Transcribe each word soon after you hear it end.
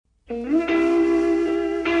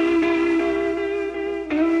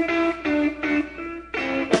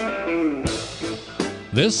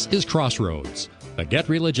This is Crossroads, the Get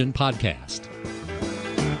Religion podcast.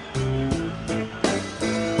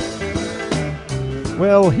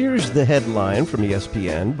 Well, here's the headline from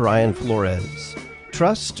ESPN. Brian Flores.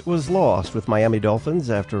 Trust was lost with Miami Dolphins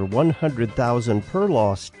after $100,000 per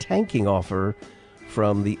loss tanking offer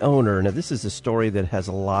from the owner. Now, this is a story that has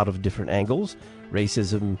a lot of different angles,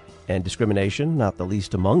 racism and discrimination, not the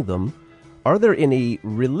least among them. Are there any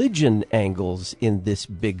religion angles in this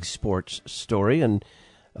big sports story? And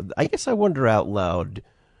I guess I wonder out loud,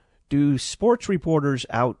 do sports reporters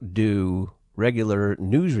outdo regular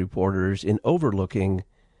news reporters in overlooking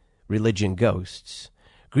religion ghosts?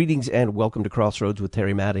 Greetings and welcome to Crossroads with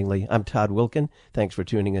Terry Mattingly. I'm Todd Wilkin. Thanks for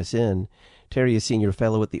tuning us in. Terry is Senior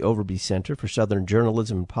Fellow at the Overby Center for Southern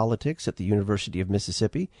Journalism and Politics at the University of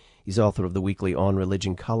Mississippi. He's author of the weekly On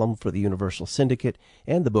Religion column for the Universal Syndicate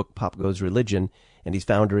and the book Pop Goes Religion, and he's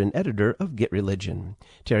founder and editor of Get Religion.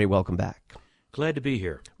 Terry, welcome back. Glad to be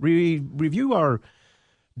here. Review our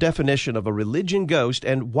definition of a religion ghost,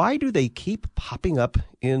 and why do they keep popping up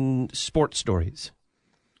in sports stories?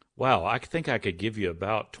 Wow, I think I could give you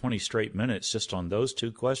about 20 straight minutes just on those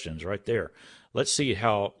two questions right there. Let's see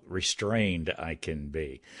how restrained I can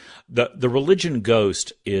be. The religion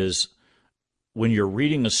ghost is when you're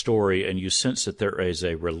reading a story and you sense that there is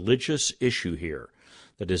a religious issue here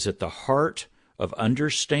that is at the heart of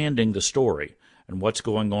understanding the story and what's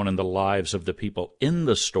going on in the lives of the people in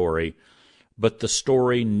the story, but the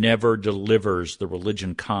story never delivers the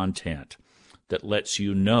religion content that lets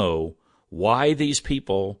you know why these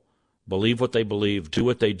people believe what they believe, do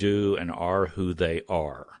what they do, and are who they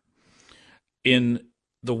are. In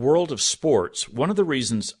the world of sports, one of the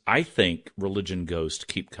reasons I think religion ghosts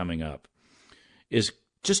keep coming up is,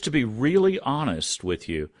 just to be really honest with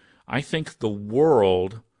you, I think the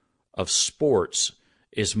world of sports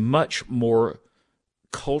is much more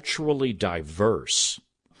culturally diverse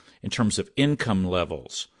in terms of income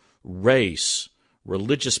levels, race,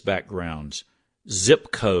 religious backgrounds,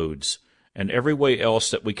 zip codes, and every way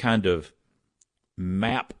else that we kind of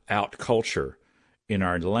map out culture in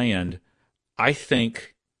our land. I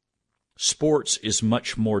think sports is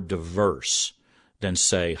much more diverse than,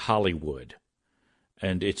 say, Hollywood.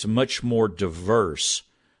 And it's much more diverse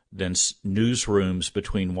than newsrooms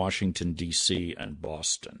between Washington, D.C. and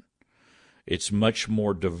Boston. It's much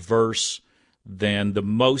more diverse than the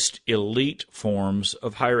most elite forms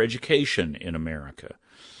of higher education in America.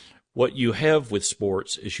 What you have with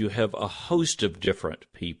sports is you have a host of different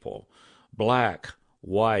people, black,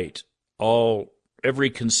 white, every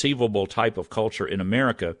conceivable type of culture in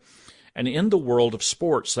America. And in the world of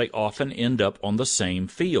sports, they often end up on the same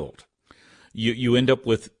field. You end up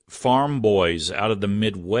with farm boys out of the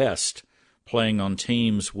Midwest playing on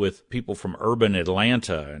teams with people from urban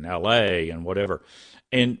Atlanta and L.A. and whatever.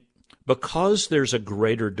 And because there's a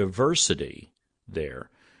greater diversity there,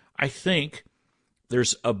 I think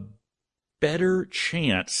there's a better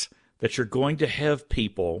chance that you're going to have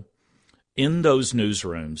people in those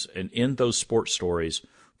newsrooms and in those sports stories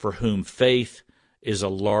for whom faith is a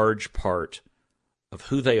large part of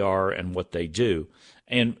who they are and what they do.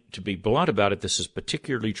 And to be blunt about it, this is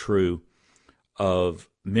particularly true of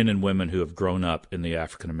men and women who have grown up in the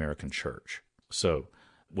African American church. So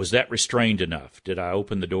was that restrained enough? Did I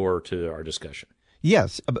open the door to our discussion?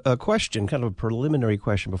 Yes. A question, kind of a preliminary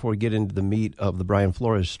question before we get into the meat of the Brian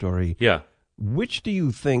Flores story. Yeah. Which do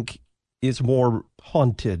you think is more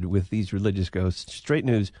haunted with these religious ghosts, straight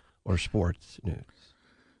news or sports news?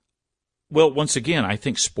 Well, once again, I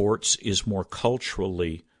think sports is more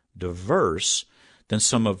culturally diverse than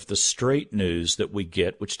some of the straight news that we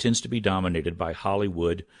get, which tends to be dominated by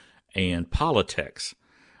Hollywood and politics.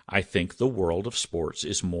 I think the world of sports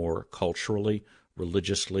is more culturally,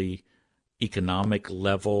 religiously, economic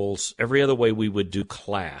levels, every other way we would do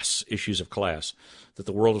class, issues of class, that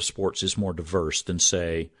the world of sports is more diverse than,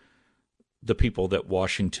 say, the people that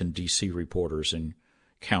Washington, D.C. reporters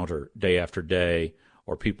encounter day after day,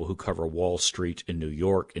 or people who cover Wall Street in New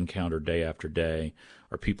York encounter day after day,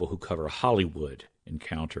 or people who cover Hollywood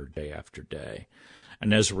encounter day after day.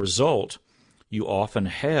 And as a result, you often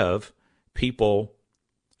have people,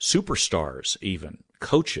 superstars even,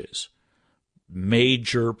 coaches,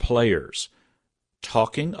 major players,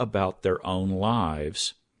 talking about their own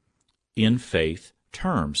lives in faith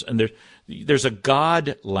terms. And there's a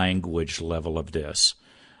God language level of this,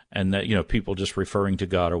 and that, people just referring to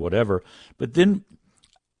God or whatever. But then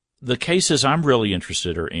the cases I'm really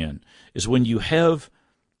interested in is when you have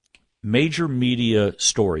major media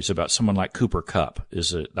stories about someone like Cooper Kupp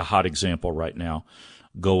is the hot example right now,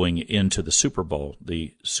 going into the Super Bowl,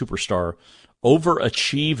 the superstar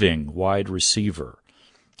overachieving wide receiver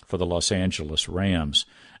for the Los Angeles Rams,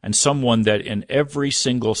 and someone that in every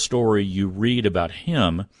single story you read about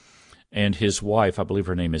him and his wife, I believe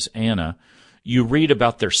her name is Anna, you read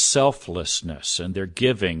about their selflessness and their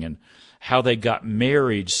giving and how they got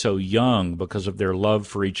married so young because of their love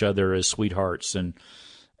for each other as sweethearts. And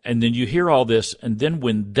then you hear all this, and then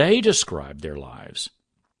when they describe their lives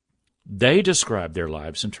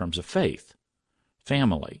in terms of faith,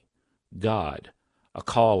 family, God, a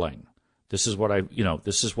calling. This is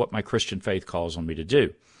what my Christian faith calls on me to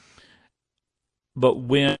do. But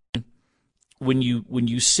when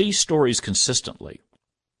you see stories consistently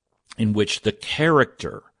in which the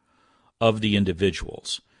character of the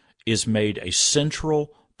individuals is made a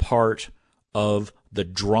central part of the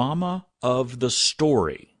drama of the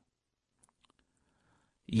story,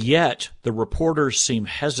 yet the reporters seem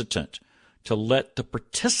hesitant to let the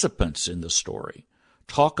participants in the story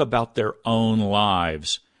talk about their own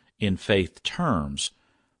lives in faith terms,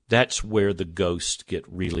 that's where the ghosts get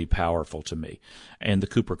really powerful to me. And the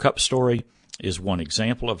Cooper Kupp story is one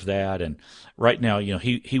example of that. And right now,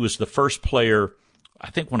 he was the first player,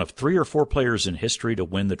 I think one of 3 or 4 players in history to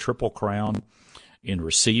win the Triple Crown in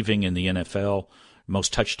receiving in the NFL,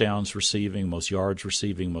 most touchdowns receiving, most yards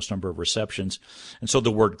receiving, most number of receptions. And so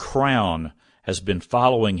the word crown has been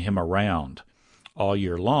following him around all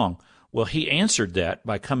year long. Well, he answered that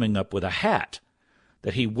by coming up with a hat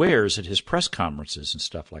that he wears at his press conferences and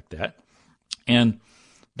stuff like that. And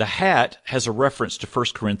the hat has a reference to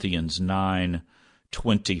 1 Corinthians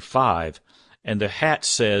 9:25, and the hat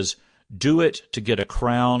says, "Do it to get a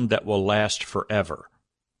crown that will last forever."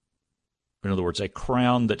 In other words, a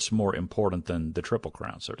crown that's more important than the Triple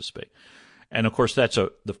Crown, so to speak. And, of course, the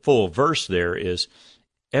full verse there is,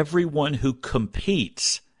 everyone who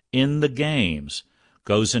competes in the games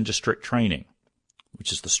goes into strict training,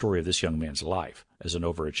 which is the story of this young man's life as an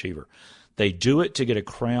overachiever. They do it to get a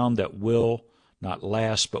crown that will not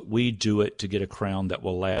last, but we do it to get a crown that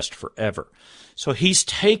will last forever. So he's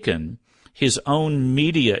taken his own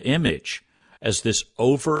media image as this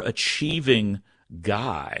overachieving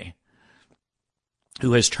guy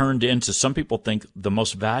who has turned into, some people think, the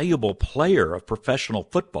most valuable player of professional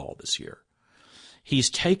football this year. He's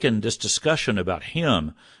taken this discussion about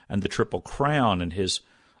him and the Triple Crown and his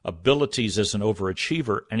abilities as an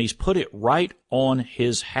overachiever, and he's put it right on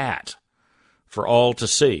his hat for all to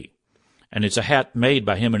see. And it's a hat made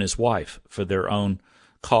by him and his wife for their own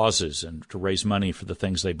causes and to raise money for the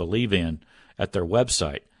things they believe in at their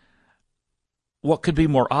website. What could be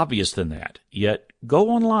more obvious than that? Yet go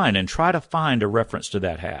online and try to find a reference to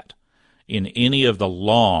that hat in any of the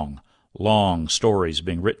long, long stories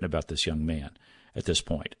being written about this young man at this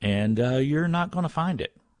point, and you're not going to find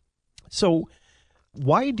it. So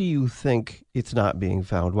why do you think it's not being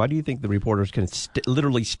found? Why do you think the reporters can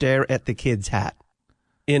literally stare at the kid's hat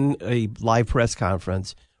in a live press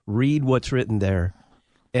conference, read what's written there,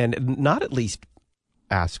 and not at least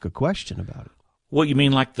ask a question about it? Well, you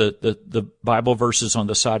mean like the Bible verses on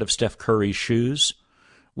the side of Steph Curry's shoes,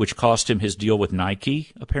 which cost him his deal with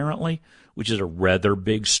Nike, apparently, which is a rather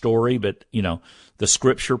big story, but, the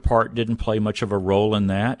scripture part didn't play much of a role in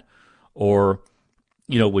that. Or,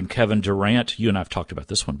 when Kevin Durant, you and I have talked about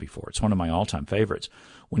this one before, it's one of my all-time favorites.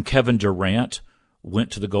 When Kevin Durant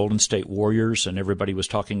went to the Golden State Warriors and everybody was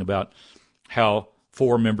talking about how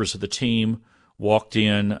 4 members of the team walked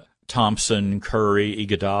in, Thompson, Curry,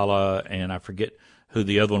 Iguodala, and I forget who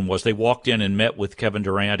the other one was. They walked in and met with Kevin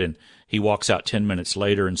Durant, and he walks out 10 minutes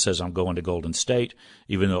later and says, "I'm going to Golden State,"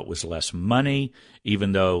 even though it was less money,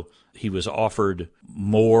 even though he was offered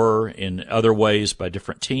more in other ways by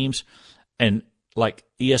different teams. And like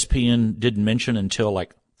ESPN didn't mention until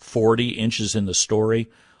like 40 inches in the story,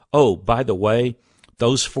 oh, by the way,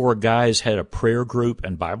 those 4 guys had a prayer group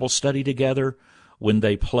and Bible study together when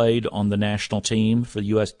they played on the national team for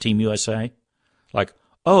Team USA. Like,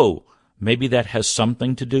 oh, maybe that has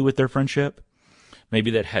something to do with their friendship. Maybe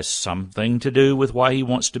that has something to do with why he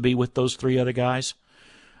wants to be with those 3 other guys.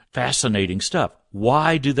 Fascinating stuff.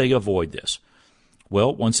 Why do they avoid this?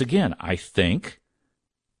 Well, once again, I think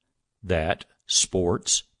that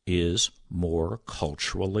sports is more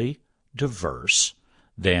culturally diverse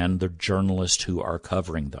than the journalists who are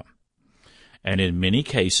covering them. And in many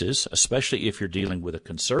cases, especially if you're dealing with a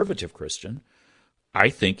conservative Christian, I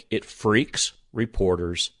think it freaks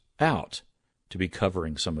reporters out to be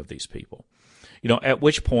covering some of these people. At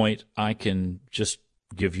which point I can just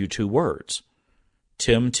give you 2 words: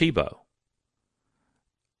 Tim Tebow.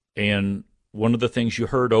 And one of the things you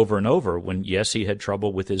heard over and over when, yes, he had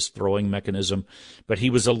trouble with his throwing mechanism, but he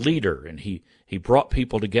was a leader and he brought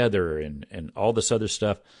people together and all this other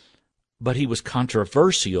stuff. But he was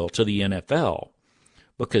controversial to the NFL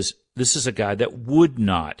because this is a guy that would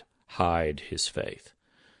not hide his faith.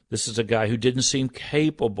 This is a guy who didn't seem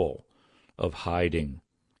capable of hiding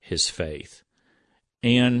his faith.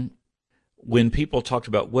 And when people talked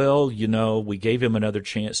about, well, we gave him another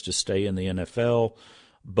chance to stay in the NFL,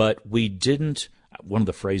 but we didn't, one of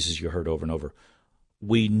the phrases you heard over and over,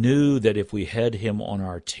 we knew that if we had him on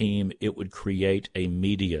our team, it would create a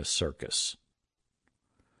media circus.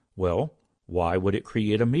 Well, why would it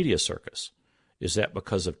create a media circus? Is that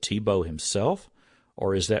because of Tebow himself,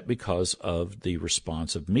 or is that because of the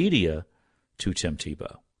response of media to Tim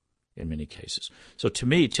Tebow in many cases? So to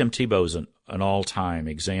me, Tim Tebow is an all-time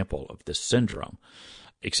example of this syndrome,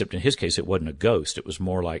 except in his case, it wasn't a ghost. It was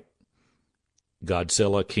more like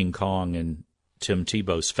Godzilla, King Kong, and Tim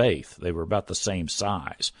Tebow's faith. They were about the same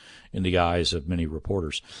size in the eyes of many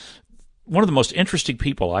reporters. One of the most interesting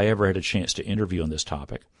people I ever had a chance to interview on this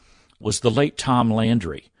topic was the late Tom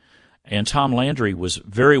Landry. And Tom Landry was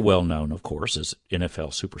very well known, of course, as NFL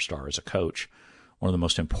superstar, as a coach, one of the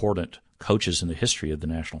most important coaches in the history of the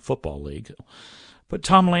National Football League. But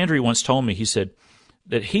Tom Landry once told me, he said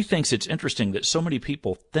that he thinks it's interesting that so many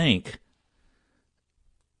people think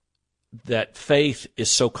that faith is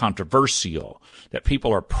so controversial, that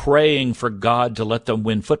people are praying for God to let them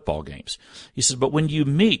win football games. He says, but when you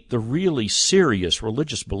meet the really serious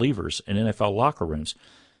religious believers in NFL locker rooms,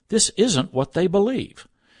 this isn't what they believe.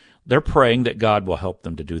 They're praying that God will help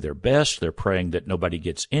them to do their best. They're praying that nobody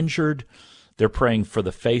gets injured. They're praying for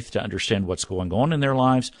the faith to understand what's going on in their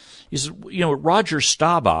lives. He says, Roger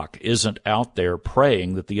Staubach isn't out there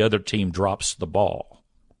praying that the other team drops the ball,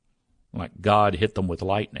 like God hit them with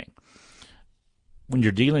lightning. When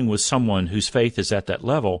you're dealing with someone whose faith is at that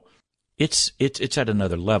level, it's at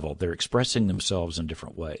another level. They're expressing themselves in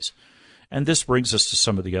different ways. And this brings us to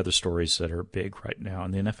some of the other stories that are big right now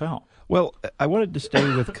in the NFL. Well, I wanted to stay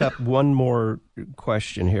with Kupp one more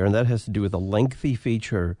question here, and that has to do with a lengthy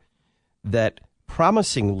feature that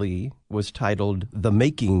promisingly was titled The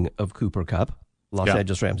Making of Cooper Kupp, Los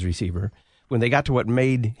Angeles Rams receiver. When they got to what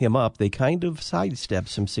made him up, they kind of sidestepped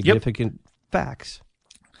some significant facts.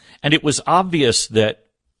 And it was obvious that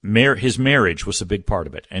his marriage was a big part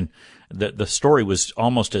of it. And the story was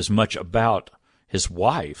almost as much about his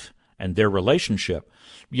wife and their relationship,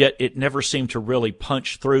 yet it never seemed to really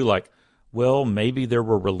punch through like, well, maybe there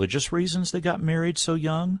were religious reasons they got married so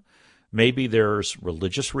young. Maybe there's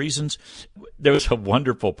religious reasons. There was a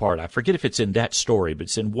wonderful part. I forget if it's in that story, but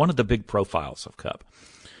it's in one of the big profiles of Kupp,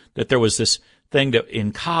 that there was this thing that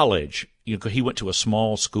in college, he went to a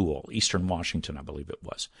small school, Eastern Washington, I believe it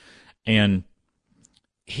was, and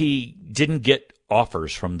he didn't get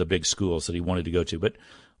offers from the big schools that he wanted to go to. But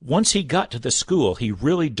once he got to the school, he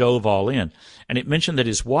really dove all in. And it mentioned that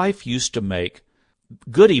his wife used to make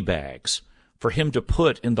goodie bags for him to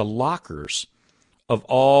put in the lockers of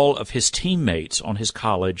all of his teammates on his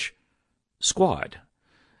college squad.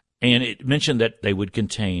 And it mentioned that they would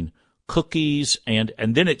contain cookies, and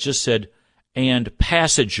then it just said, and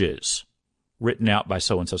passages written out by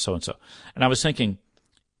so-and-so, so-and-so. And I was thinking,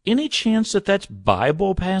 any chance that that's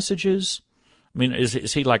Bible passages? I mean,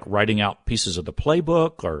 is he like writing out pieces of the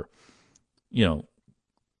playbook or,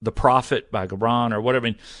 The Prophet by Gibran or whatever?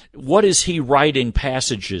 I mean, what is he writing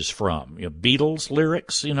passages from? Beatles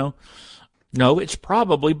lyrics, No, it's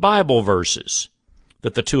probably Bible verses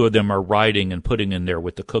that the two of them are writing and putting in there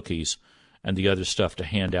with the cookies and the other stuff to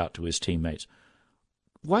hand out to his teammates.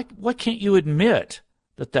 Why can't you admit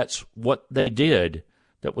that that's what they did?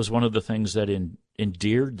 That was one of the things that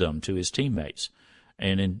endeared them to his teammates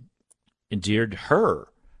and endeared her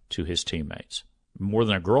to his teammates more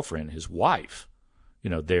than a girlfriend, his wife.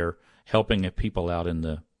 They're helping people out in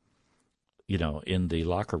the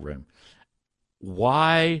locker room.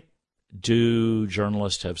 Why do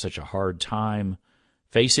journalists have such a hard time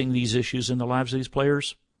facing these issues in the lives of these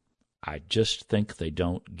players? I just think they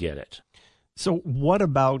don't get it. So what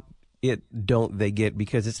about it don't they get?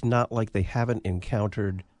 Because it's not like they haven't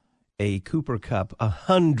encountered a Cooper Kupp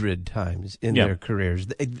 100 times in their careers.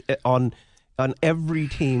 On every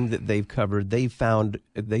team that they've covered, they found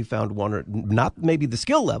one, or not maybe the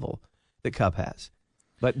skill level that Kupp has,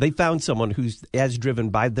 but they found someone who's as driven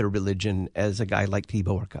by their religion as a guy like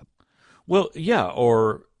Tebow or Kupp. Well, yeah,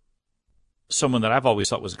 or someone that I've always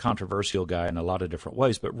thought was a controversial guy in a lot of different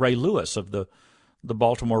ways, but Ray Lewis of the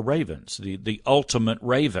Baltimore Ravens, the ultimate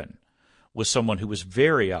Raven, was someone who was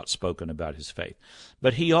very outspoken about his faith.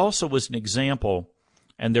 But he also was an example,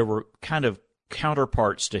 and there were kind of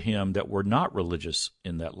counterparts to him that were not religious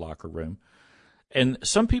in that locker room. And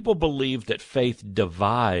some people believe that faith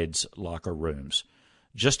divides locker rooms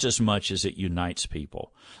just as much as it unites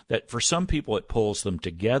people. That for some people it pulls them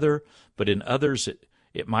together, but in others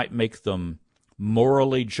It might make them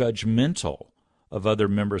morally judgmental of other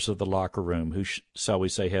members of the locker room who, shall we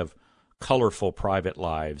say, have colorful private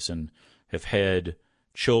lives and have had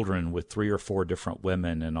children with 3 or 4 different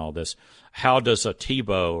women and all this. How does a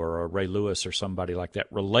Tebow or a Ray Lewis or somebody like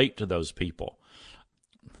that relate to those people?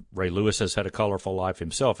 Ray Lewis has had a colorful life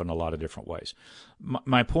himself in a lot of different ways.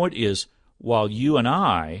 My point is, while you and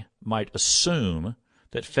I might assume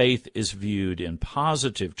that faith is viewed in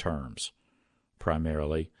positive terms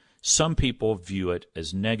primarily, some people view it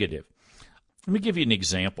as negative. Let me give you an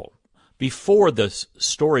example. Before the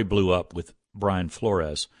story blew up with Brian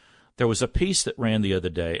Flores, there was a piece that ran the other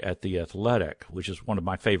day at The Athletic, which is one of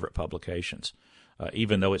my favorite publications,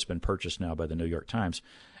 even though it's been purchased now by the New York Times,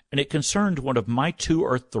 and it concerned one of my 2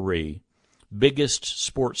 or 3 biggest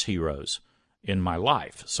sports heroes in my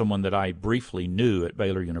life, someone that I briefly knew at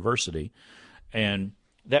Baylor University, and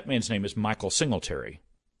that man's name is Michael Singletary,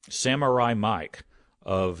 Samurai Mike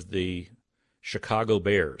of the Chicago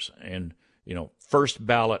Bears, and first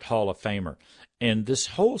ballot Hall of Famer. And this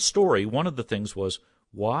whole story, one of the things was,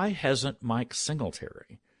 why hasn't Mike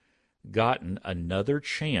Singletary gotten another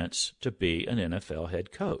chance to be an NFL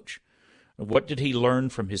head coach? What did he learn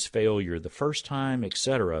from his failure the first time,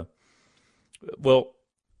 etc.? Well,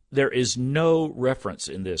 there is no reference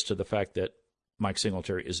in this to the fact that Mike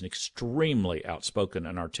Singletary is an extremely outspoken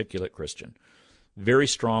and articulate Christian, very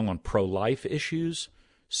strong on pro-life issues,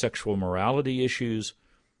 sexual morality issues,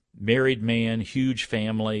 married man, huge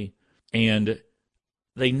family, and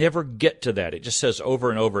they never get to that. It just says over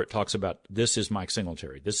and over, it talks about this is Mike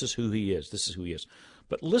Singletary, this is who he is, this is who he is.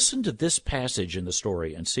 But listen to this passage in the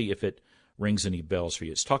story and see if it rings any bells for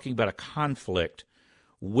you. It's talking about a conflict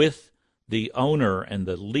with the owner and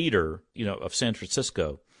the leader, of San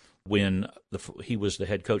Francisco when he was the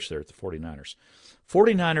head coach there at the 49ers.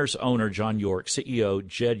 49ers owner John York, CEO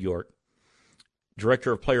Jed York,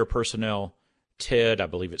 director of player personnel Ted, I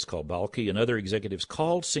believe it's called Balke, and other executives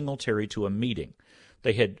called Singletary to a meeting.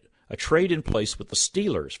 They had a trade in place with the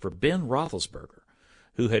Steelers for Ben Roethlisberger,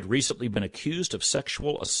 who had recently been accused of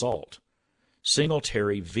sexual assault.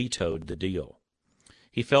 Singletary vetoed the deal.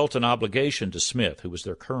 He felt an obligation to Smith, who was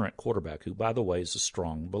their current quarterback, who, by the way, is a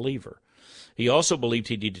strong believer. He also believed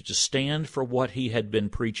he needed to stand for what he had been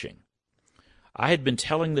preaching. I had been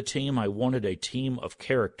telling the team I wanted a team of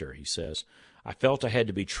character, he says. I felt I had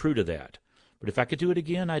to be true to that. But if I could do it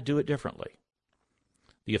again, I'd do it differently.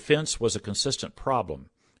 The offense was a consistent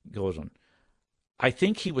problem. He goes on. I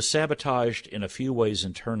think he was sabotaged in a few ways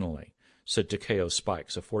internally, said Takeo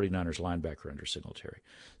Spikes, a 49ers linebacker under Singletary.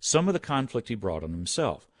 Some of the conflict he brought on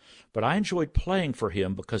himself. But I enjoyed playing for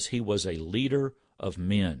him because he was a leader of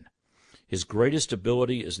men. His greatest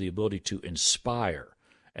ability is the ability to inspire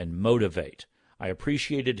and motivate. I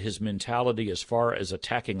appreciated his mentality as far as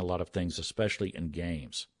attacking a lot of things, especially in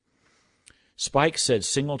games. Spike said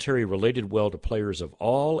Singletary related well to players of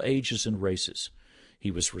all ages and races.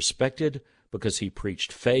 He was respected because he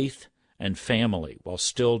preached faith and family while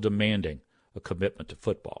still demanding a commitment to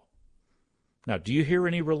football. Now, do you hear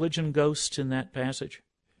any religion ghosts in that passage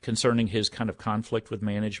concerning his kind of conflict with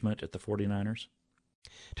management at the 49ers?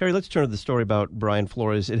 Terry, let's turn to the story about Brian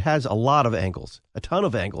Flores. It has a lot of angles, a ton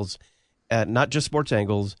of angles, not just sports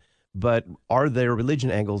angles, but are there religion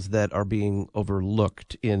angles that are being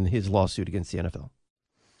overlooked in his lawsuit against the NFL?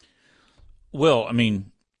 Well,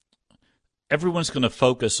 everyone's going to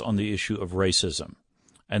focus on the issue of racism,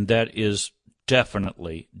 and that is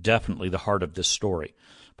definitely the heart of this story.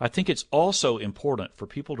 But I think it's also important for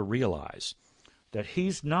people to realize that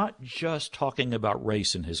he's not just talking about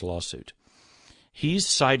race in his lawsuit. He's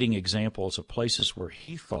citing examples of places where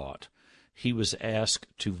he thought he was asked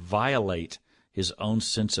to violate his own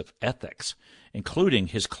sense of ethics, including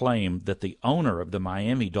his claim that the owner of the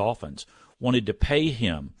Miami Dolphins wanted to pay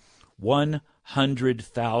him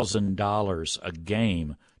 $100,000 a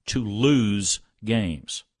game to lose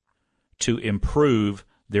games, to improve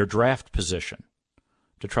their draft position,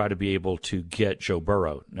 to try to be able to get Joe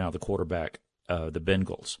Burrow, now the quarterback, the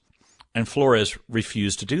Bengals. And Flores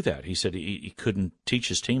refused to do that. He said he couldn't teach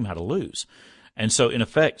his team how to lose. And so, in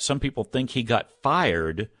effect, some people think he got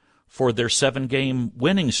fired for their 7-game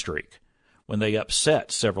winning streak when they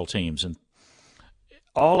upset several teams. And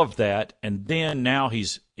all of that, and then now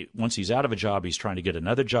once he's out of a job, he's trying to get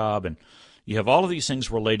another job, and you have all of these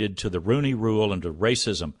things related to the Rooney Rule and to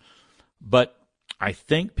racism. But I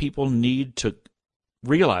think people need to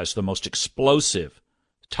realize the most explosive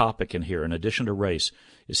topic in here, in addition to race,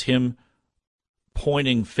 is him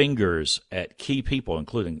pointing fingers at key people,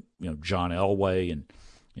 including John Elway and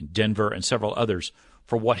in Denver and several others,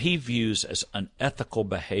 for what he views as unethical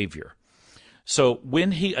behavior. So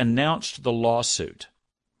when he announced the lawsuit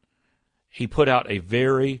he put out a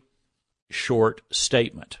very short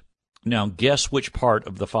statement. Now, guess which part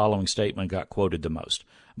of the following statement got quoted the most.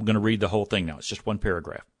 I'm going to read the whole thing now. It's just one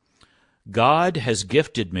paragraph. God has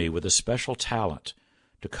gifted me with a special talent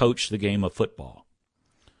to coach the game of football.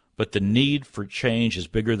 But the need for change is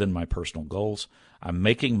bigger than my personal goals. I'm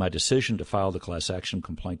making my decision to file the class action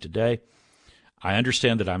complaint today. I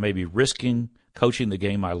understand that I may be risking coaching the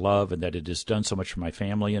game I love and that it has done so much for my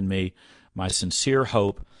family and me. My sincere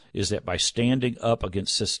hope is that by standing up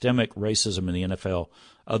against systemic racism in the NFL,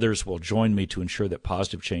 others will join me to ensure that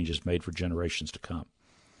positive change is made for generations to come.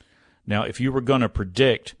 Now, if you were going to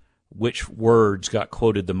predict which words got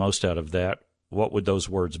quoted the most out of that, what would those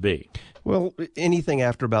words be? Well, anything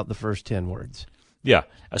after about the first 10 words. Yeah,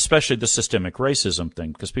 especially the systemic racism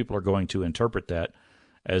thing, because people are going to interpret that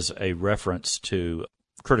as a reference to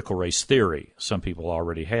critical race theory. Some people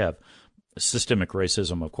already have. Systemic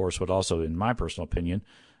racism, of course, would also, in my personal opinion,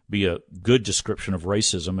 be a good description of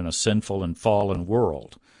racism in a sinful and fallen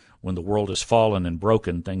world. When the world is fallen and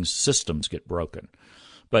broken, systems get broken.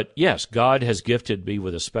 But yes, God has gifted me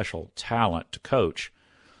with a special talent to coach.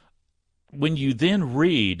 When you then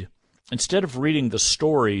read, instead of reading the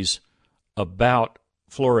stories about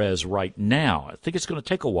Flores right now, I think it's going to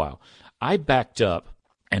take a while, I backed up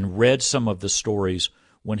and read some of the stories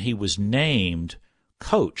when he was named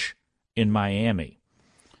coach in Miami.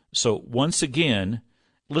 So once again,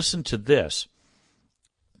 listen to this.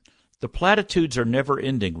 The platitudes are never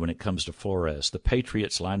ending when it comes to Flores, the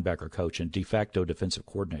Patriots linebacker coach and de facto defensive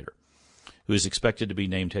coordinator, who is expected to be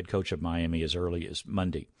named head coach of Miami as early as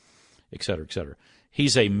Monday, et cetera, et cetera.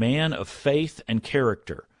 He's a man of faith and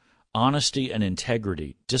character, honesty and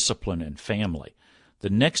integrity, discipline and family. The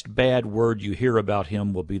next bad word you hear about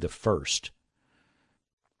him will be the first.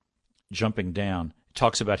 Jumping down, it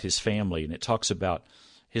talks about his family, and it talks about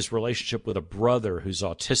his relationship with a brother who's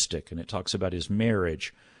autistic, and it talks about his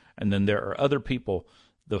marriage. And then there are other people.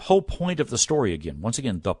 The whole point of the story, once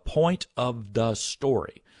again, the point of the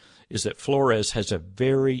story is that Flores has a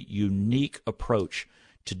very unique approach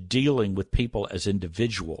to dealing with people as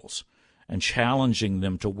individuals and challenging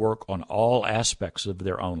them to work on all aspects of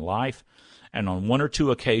their own life. And on one or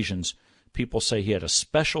two occasions, people say he had a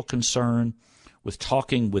special concern with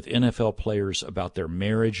talking with NFL players about their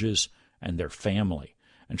marriages and their family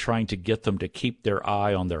and trying to get them to keep their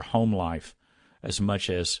eye on their home life as much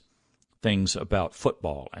as things about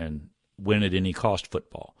football and win at any cost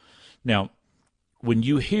football. Now, when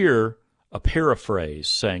you hear a paraphrase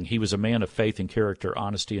saying he was a man of faith and character,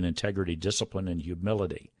 honesty and integrity, discipline and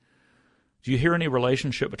humility, do you hear any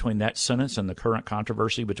relationship between that sentence and the current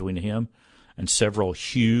controversy between him and several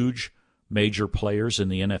huge major players in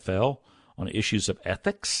the NFL on issues of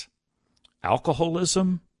ethics,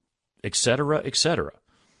 alcoholism, et cetera, et cetera?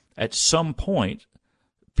 At some point,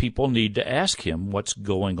 people need to ask him what's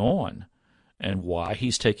going on and why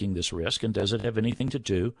he's taking this risk, and does it have anything to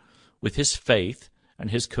do with his faith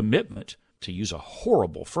and his commitment, to use a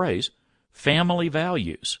horrible phrase, family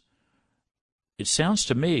values. It sounds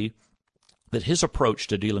to me that his approach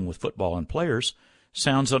to dealing with football and players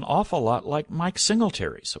sounds an awful lot like Mike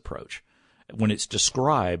Singletary's approach when it's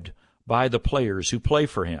described by the players who play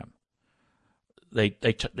for him. They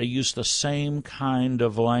use the same kind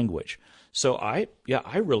of language. So I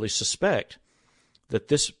really suspect that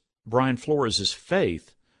this Brian Flores'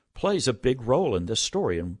 faith plays a big role in this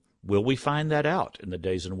story. And will we find that out in the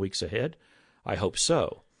days and weeks ahead? I hope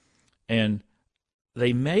so. And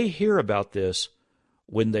they may hear about this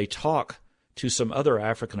when they talk to some other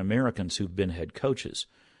African Americans who've been head coaches.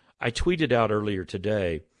 I tweeted out earlier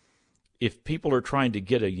today, if people are trying to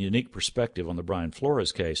get a unique perspective on the Brian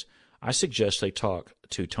Flores case, I suggest they talk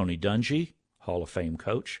to Tony Dungy, Hall of Fame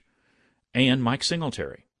coach, and Mike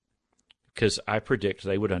Singletary, because I predict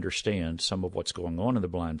they would understand some of what's going on in the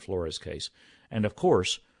Brian Flores case. And, of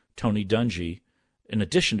course, Tony Dungy, in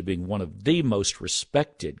addition to being one of the most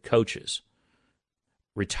respected coaches,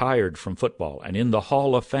 retired from football and in the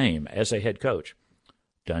Hall of Fame as a head coach,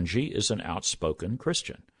 Dungy is an outspoken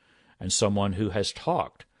Christian and someone who has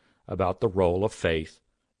talked about the role of faith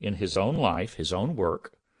in his own life, his own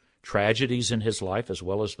work, tragedies in his life as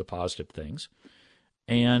well as the positive things.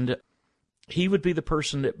 And he would be the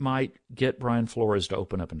person that might get Brian Flores to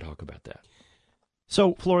open up and talk about that.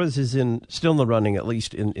 So Flores is still in the running, at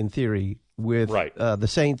least in theory, with the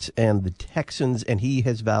Saints and the Texans, and he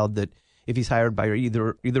has vowed that if he's hired by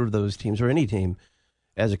either of those teams or any team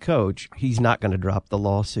as a coach, he's not going to drop the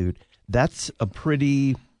lawsuit. That's a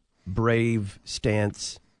pretty brave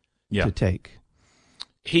stance to take.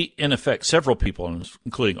 He, in effect, several people,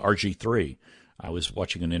 including RG3, I was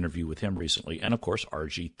watching an interview with him recently, and of course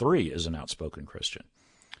RG3 is an outspoken Christian.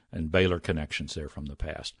 and Baylor connections there from the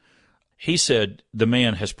past. He said the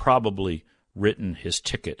man has probably written his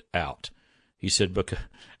ticket out. He said, because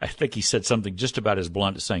I think he said something just about as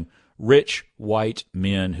blunt as saying, rich white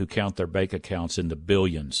men who count their bank accounts in the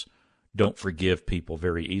billions don't forgive people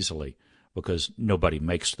very easily because nobody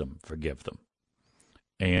makes them forgive them.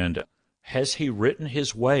 And has he written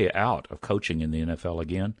his way out of coaching in the NFL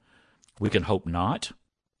again? We can hope not.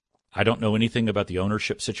 I don't know anything about the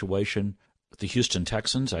ownership situation with the Houston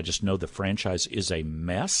Texans. I just know the franchise is a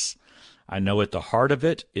mess. I know at the heart of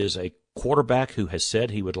it is a quarterback who has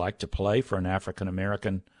said he would like to play for an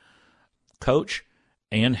African-American coach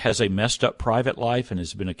and has a messed up private life and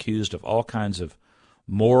has been accused of all kinds of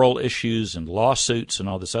moral issues and lawsuits and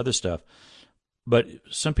all this other stuff. But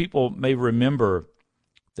some people may remember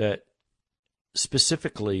that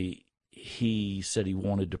specifically he said he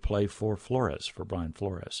wanted to play for Flores, for Brian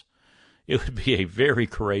Flores. It would be a very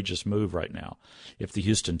courageous move right now if the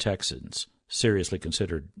Houston Texans seriously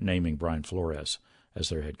considered naming Brian Flores as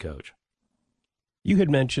their head coach. You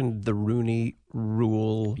had mentioned the Rooney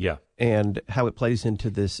Rule and how it plays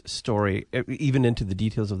into this story, even into the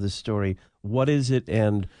details of this story. What is it,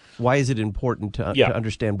 and why is it important to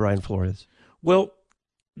understand Brian Flores? Well,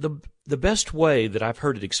 the best way that I've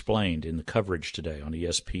heard it explained in the coverage today on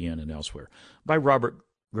ESPN and elsewhere by Robert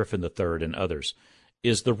Griffin III and others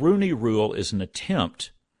is the Rooney Rule is an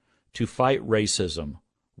attempt to fight racism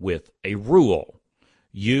with a rule.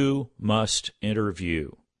 You must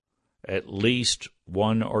interview at least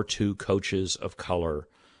one or two coaches of color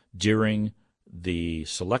during the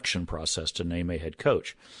selection process to name a head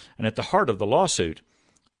coach. And at the heart of the lawsuit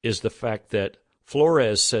is the fact that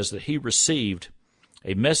Flores says that he received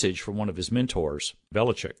a message from one of his mentors,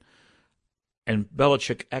 Belichick, and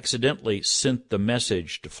Belichick accidentally sent the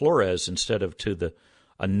message to Flores instead of to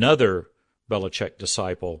another Belichick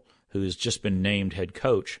disciple who has just been named head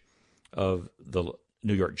coach of the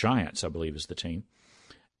New York Giants, I believe is the team.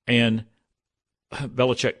 And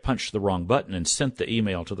Belichick punched the wrong button and sent the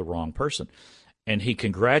email to the wrong person. And he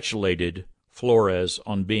congratulated Flores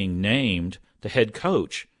on being named the head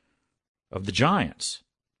coach of the Giants.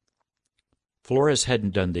 Flores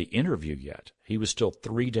hadn't done the interview yet. He was still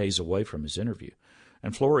 3 days away from his interview.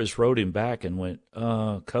 And Flores wrote him back and went,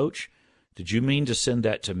 Coach, did you mean to send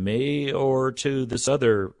that to me or to this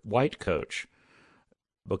other white coach?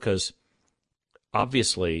 Because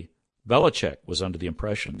obviously Belichick was under the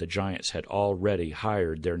impression the Giants had already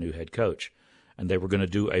hired their new head coach, and they were going to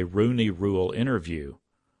do a Rooney Rule interview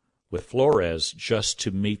with Flores just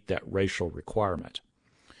to meet that racial requirement.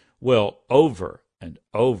 Well, over and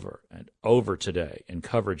over and over today in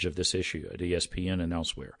coverage of this issue at ESPN and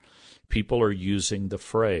elsewhere, people are using the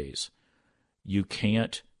phrase, you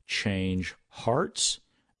can't change hearts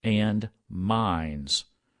and minds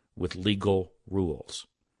with legal rules.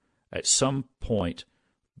 At some point,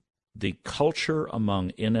 the culture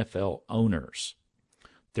among NFL owners,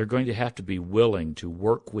 they're going to have to be willing to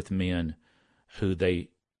work with men who they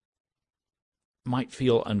might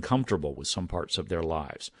feel uncomfortable with some parts of their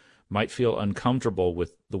lives, might feel uncomfortable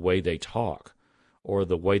with the way they talk or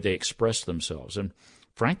the way they express themselves, and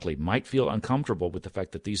frankly, might feel uncomfortable with the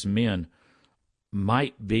fact that these men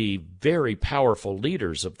might be very powerful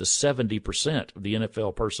leaders of the 70% of the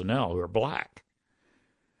NFL personnel who are black.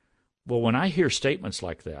 Well, when I hear statements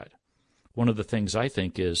like that, one of the things I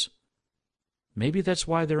think is maybe that's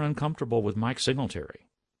why they're uncomfortable with Mike Singletary.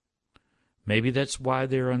 Maybe that's why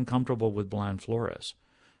they're uncomfortable with Brian Flores.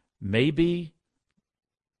 Maybe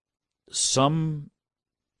some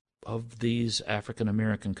of these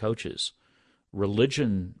African-American coaches,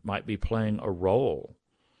 religion might be playing a role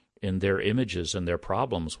in their images and their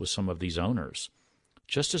problems with some of these owners,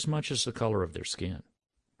 just as much as the color of their skin.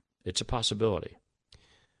 It's a possibility.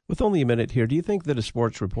 With only a minute here, do you think that a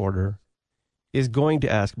sports reporter is going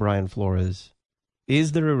to ask Brian Flores,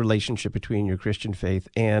 is there a relationship between your Christian faith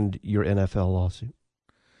and your NFL lawsuit?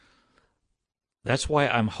 That's why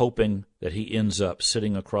I'm hoping that he ends up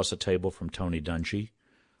sitting across a table from Tony Dungy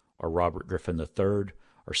or Robert Griffin III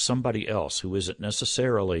or somebody else who isn't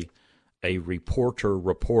necessarily a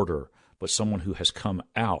reporter, but someone who has come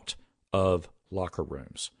out of locker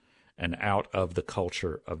rooms and out of the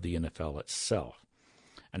culture of the NFL itself.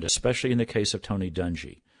 And especially in the case of Tony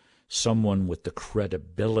Dungy, someone with the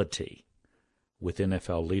credibility with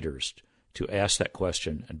NFL leaders to ask that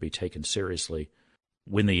question and be taken seriously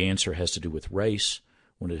when the answer has to do with race,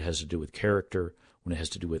 when it has to do with character, when it has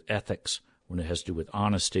to do with ethics, when it has to do with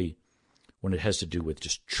honesty, when it has to do with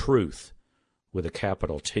just truth with a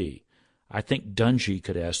capital T. I think Dungy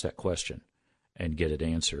could ask that question and get it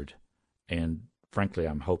answered. And frankly,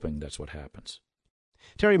 I'm hoping that's what happens.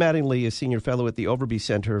 Terry Mattingly is Senior Fellow at the Overby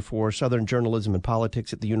Center for Southern Journalism and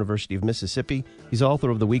Politics at the University of Mississippi. He's author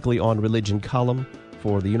of the weekly On Religion column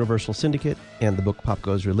for the Universal Syndicate and the book Pop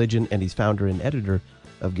Goes Religion, and he's founder and editor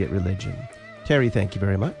of Get Religion. Terry, thank you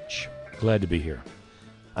very much. Glad to be here.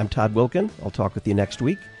 I'm Todd Wilkin. I'll talk with you next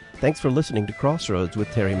week. Thanks for listening to Crossroads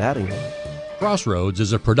with Terry Mattingly. Crossroads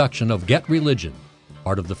is a production of Get Religion,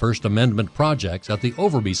 part of the First Amendment projects at the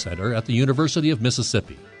Overby Center at the University of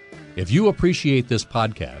Mississippi. If you appreciate this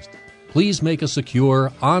podcast, please make a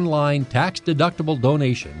secure, online, tax-deductible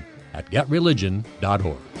donation at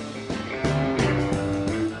getreligion.org.